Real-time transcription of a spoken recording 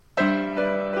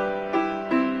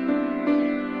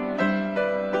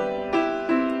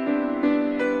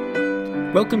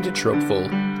Welcome to Tropeful,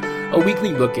 a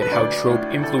weekly look at how trope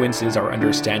influences our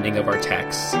understanding of our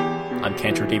texts. I'm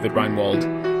Cantor David Reinwald,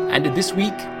 and this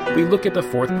week we look at the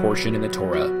fourth portion in the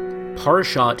Torah,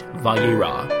 Parashat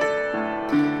Vayera.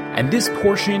 And this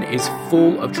portion is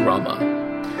full of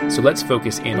drama, so let's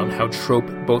focus in on how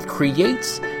trope both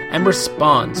creates and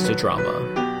responds to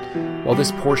drama. While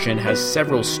this portion has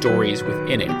several stories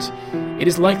within it, it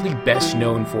is likely best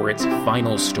known for its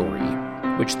final story,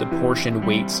 which the portion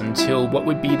waits until what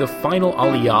would be the final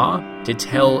aliyah to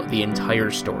tell the entire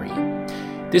story.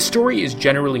 This story is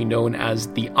generally known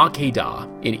as the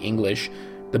Akedah, in English,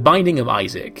 the binding of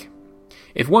Isaac.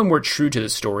 If one were true to the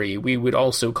story, we would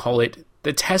also call it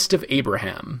the test of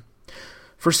Abraham.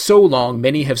 For so long,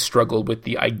 many have struggled with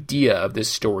the idea of this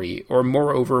story, or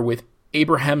moreover with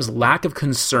Abraham's lack of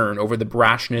concern over the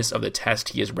brashness of the test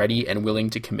he is ready and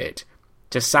willing to commit,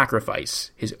 to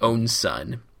sacrifice his own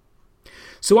son.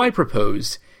 So I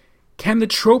propose, can the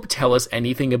trope tell us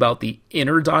anything about the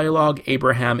inner dialogue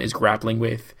Abraham is grappling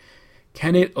with?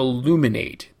 Can it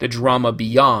illuminate the drama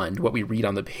beyond what we read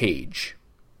on the page?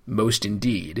 Most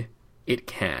indeed, it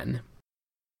can.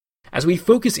 As we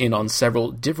focus in on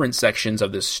several different sections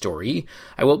of this story,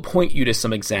 I will point you to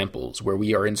some examples where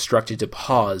we are instructed to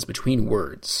pause between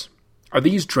words. Are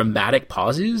these dramatic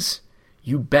pauses?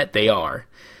 You bet they are.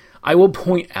 I will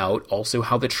point out also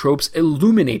how the tropes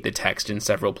illuminate the text in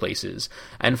several places.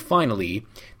 And finally,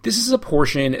 this is a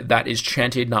portion that is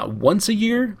chanted not once a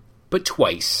year, but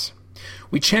twice.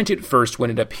 We chant it first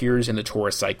when it appears in the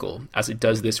Torah cycle, as it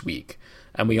does this week,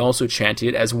 and we also chant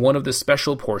it as one of the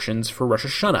special portions for Rosh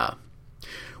Hashanah.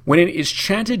 When it is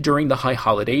chanted during the high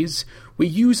holidays, we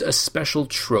use a special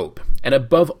trope, and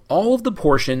above all of the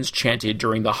portions chanted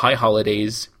during the high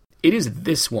holidays, it is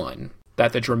this one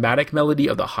that the dramatic melody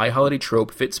of the high holiday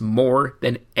trope fits more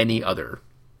than any other.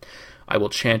 I will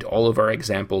chant all of our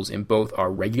examples in both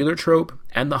our regular trope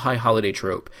and the high holiday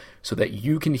trope so that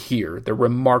you can hear the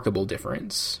remarkable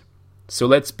difference. So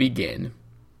let's begin.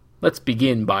 Let's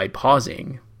begin by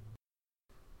pausing.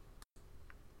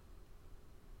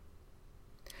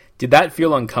 Did that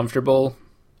feel uncomfortable?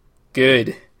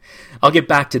 Good. I'll get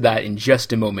back to that in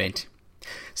just a moment.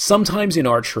 Sometimes in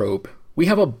our trope, we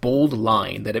have a bold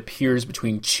line that appears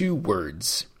between two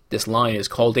words. This line is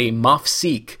called a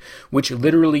mafsik, which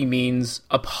literally means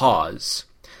a pause.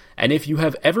 And if you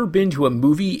have ever been to a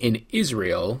movie in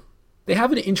Israel, they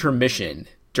have an intermission.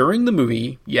 During the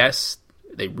movie, yes,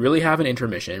 they really have an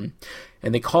intermission,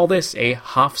 and they call this a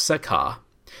hafsakah.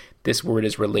 This word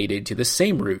is related to the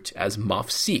same root as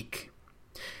mafsik.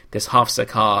 This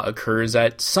hafsakah occurs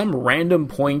at some random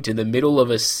point in the middle of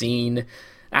a scene,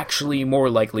 actually more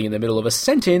likely in the middle of a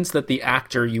sentence that the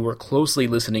actor you were closely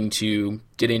listening to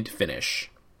didn't finish.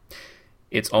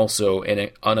 It's also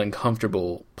an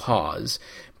uncomfortable pause,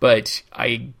 but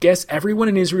I guess everyone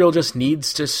in Israel just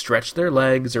needs to stretch their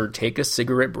legs or take a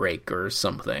cigarette break or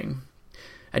something.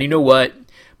 And you know what?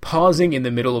 Pausing in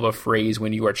the middle of a phrase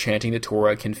when you are chanting the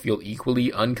Torah can feel equally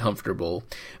uncomfortable,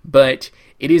 but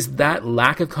it is that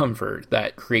lack of comfort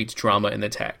that creates drama in the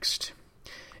text.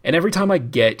 And every time I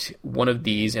get one of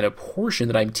these in a portion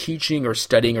that I'm teaching or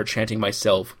studying or chanting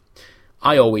myself,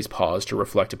 I always pause to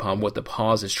reflect upon what the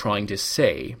pause is trying to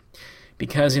say,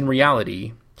 because in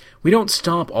reality, we don't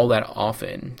stop all that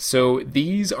often, so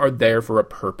these are there for a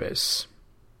purpose.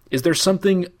 Is there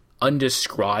something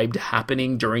undescribed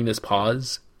happening during this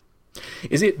pause?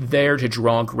 Is it there to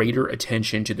draw greater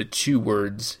attention to the two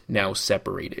words now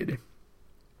separated?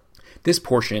 This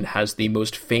portion has the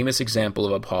most famous example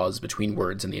of a pause between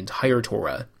words in the entire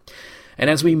Torah. And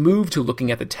as we move to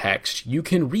looking at the text, you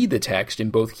can read the text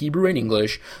in both Hebrew and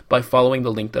English by following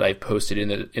the link that I've posted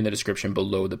in the description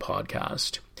below the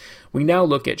podcast. We now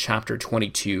look at chapter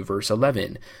 22, verse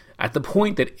 11, at the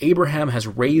point that Abraham has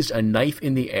raised a knife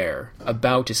in the air,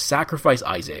 about to sacrifice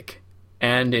Isaac,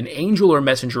 and an angel or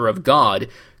messenger of God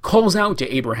calls out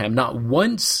to Abraham not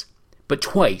once, but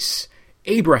twice,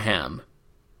 Abraham.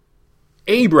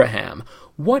 Abraham,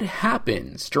 what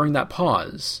happens during that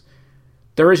pause?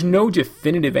 There is no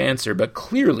definitive answer, but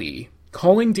clearly,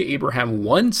 calling to Abraham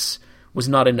once was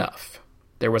not enough.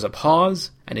 There was a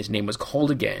pause, and his name was called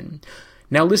again.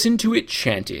 Now listen to it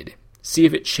chanted. See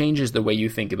if it changes the way you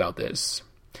think about this.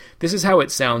 This is how it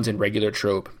sounds in regular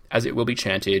trope, as it will be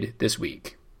chanted this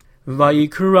week.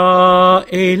 Vayikra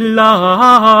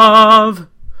elav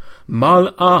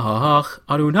Malach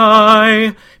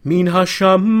Adonai min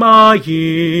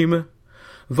hashamayim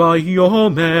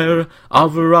Vayomer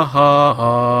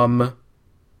Avraham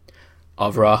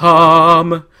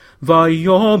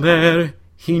Vayomer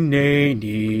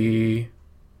Hineni.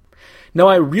 Now,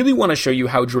 I really want to show you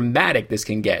how dramatic this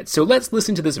can get, so let's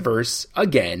listen to this verse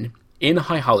again in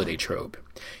High Holiday trope.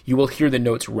 You will hear the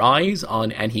notes rise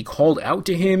on "and he called out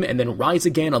to him," and then rise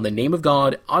again on the name of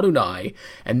God, Adonai,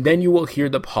 and then you will hear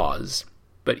the pause,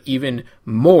 but even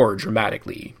more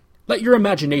dramatically. Let your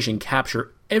imagination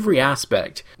capture every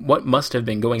aspect, what must have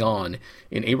been going on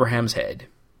in Abraham's head.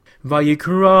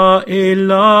 Vayikra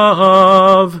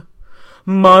elav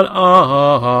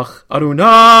malach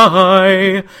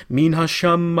Adonai min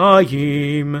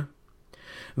hashamayim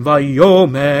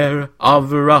vayomer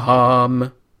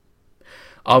Avraham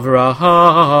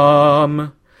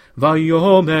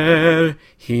vayomer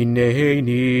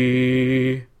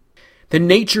hineni. The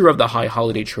nature of the High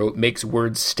Holiday trope makes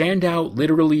words stand out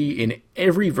literally in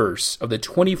every verse of the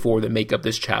 24 that make up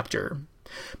this chapter.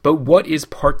 But what is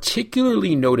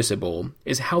particularly noticeable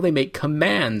is how they make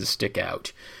commands stick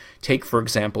out. Take, for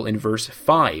example, in verse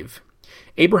 5.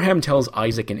 Abraham tells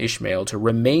Isaac and Ishmael to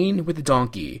remain with the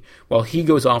donkey while he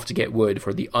goes off to get wood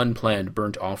for the unplanned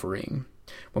burnt offering.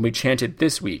 When we chant it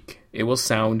this week, it will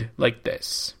sound like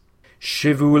this.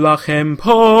 Shivu lachem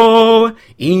po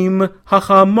im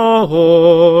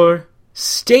hachamor.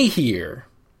 Stay here.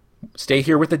 Stay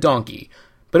here with the donkey.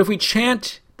 But if we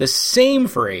chant the same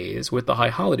phrase with the High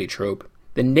Holiday trope,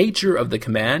 the nature of the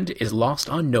command is lost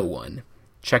on no one.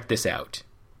 Check this out.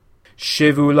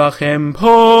 Shivu lachem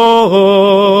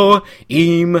po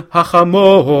im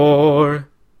hachamor.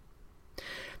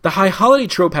 The High Holiday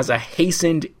trope has a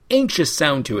hastened, anxious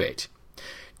sound to it.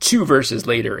 2 verses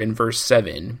later, in verse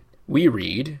 7, we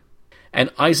read, "And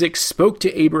Isaac spoke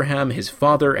to Abraham his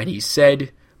father, and he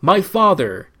said, 'My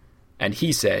father.' And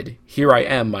he said, 'Here I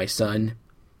am, my son.'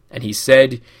 And he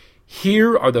said,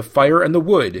 'Here are the fire and the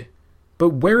wood, but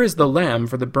where is the lamb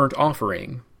for the burnt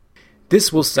offering?'"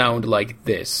 This will sound like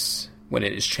this when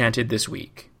it is chanted this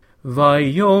week.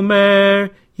 Vayomer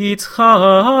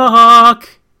Yitzchak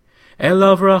el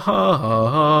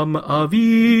Avraham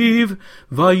aviv,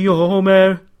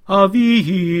 vayomer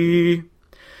avi,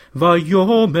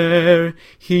 vayomer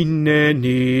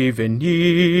hineni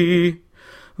veni,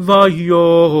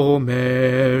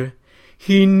 vayomer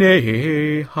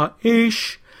hine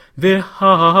ha'esh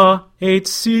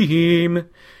ve'ha'etzim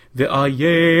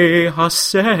ve'ayeh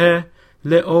haseh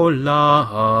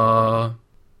le'olah.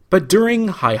 But during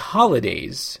High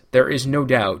Holidays, there is no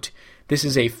doubt this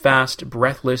is a fast,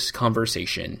 breathless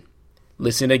conversation.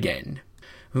 Listen again.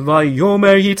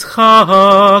 Vayomer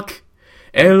Yitzchak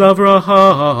el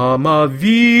Avraham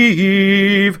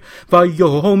aviv,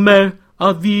 vayomer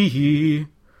avi,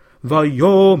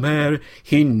 vayomer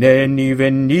hineni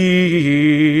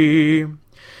veni,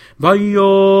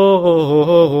 vayomer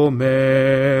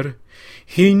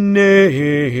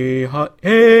hine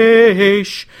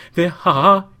ha'esh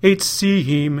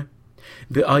ve'ha'etzim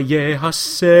ve'ayeh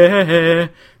haseh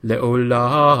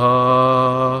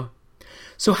le'olah.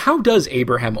 So how does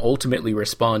Abraham ultimately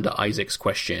respond to Isaac's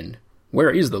question,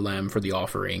 "Where is the lamb for the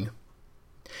offering?"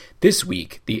 This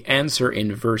week, the answer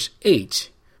in verse 8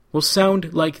 will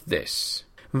sound like this.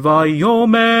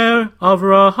 Vayomer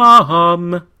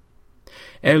Avraham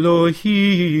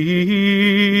Elohim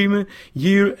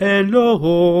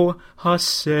yir'elo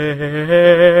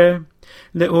haseh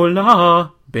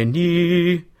le'olah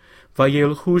beni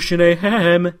vayelchu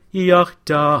shnehem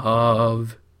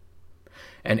yachdav.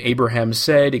 And Abraham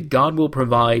said, "God will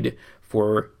provide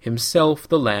for himself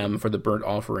the lamb for the burnt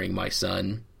offering, my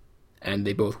son." And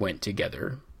they both went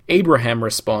together. Abraham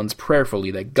responds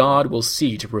prayerfully that God will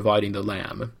see to providing the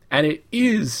lamb. And it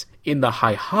is in the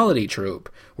High Holiday trope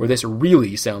where this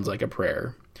really sounds like a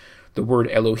prayer. The word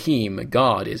Elohim,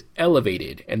 God, is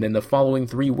elevated, and then the following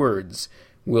 3 words,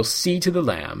 "will see to the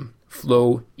lamb,"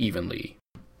 flow evenly.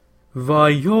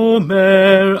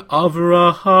 Vayomer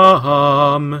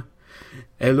Avraham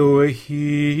Elohim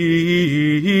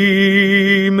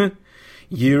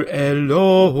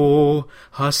yir'elo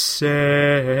haseh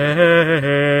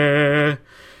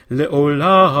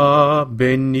le'olah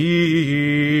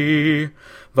beni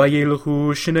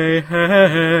vayilchu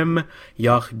shnehem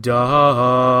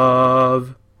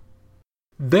yachdav.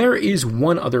 There is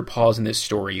one other pause in this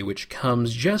story which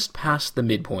comes just past the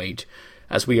midpoint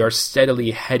as we are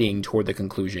steadily heading toward the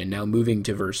conclusion, now moving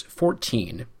to verse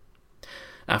 14.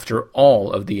 After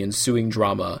all of the ensuing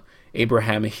drama,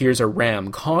 Abraham hears a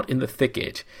ram caught in the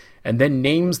thicket, and then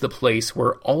names the place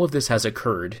where all of this has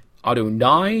occurred.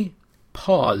 Adonai,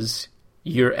 pause,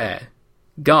 Yireh,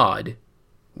 God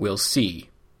will see.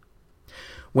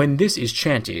 When this is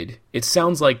chanted, it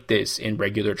sounds like this in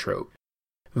regular trope.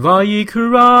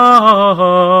 Vayikra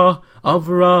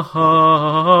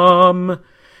Avraham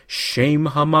Shem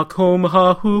hamakom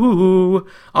hahu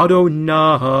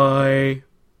Adonai.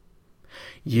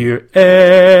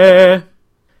 Yireh.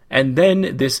 And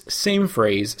then this same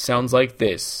phrase sounds like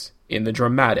this in the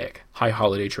dramatic High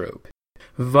Holiday trope.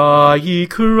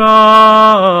 Vayikra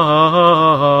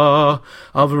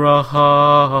Avraham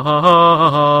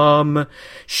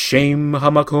Shem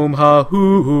hamakom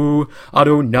hahu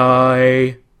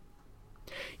Adonai.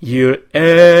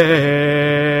 Yireh.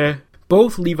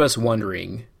 Both leave us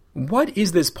wondering, what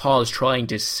is this pause trying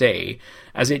to say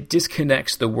as it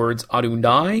disconnects the words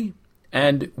Adonai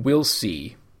and we'll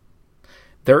see?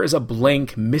 There is a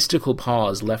blank, mystical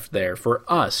pause left there for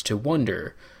us to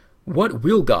wonder, what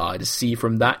will God see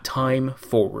from that time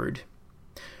forward?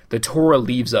 The Torah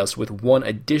leaves us with one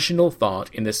additional thought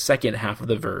in the second half of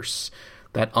the verse,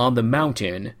 that on the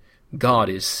mountain, God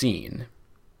is seen.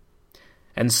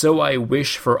 And so I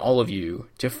wish for all of you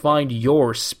to find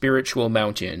your spiritual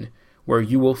mountain where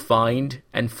you will find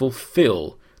and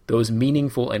fulfill those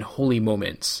meaningful and holy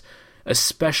moments,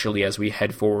 especially as we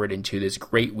head forward into this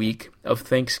great week of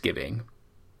Thanksgiving.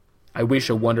 I wish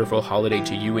a wonderful holiday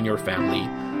to you and your family,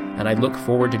 and I look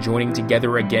forward to joining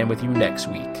together again with you next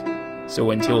week.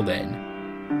 So until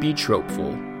then, be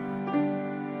tropeful.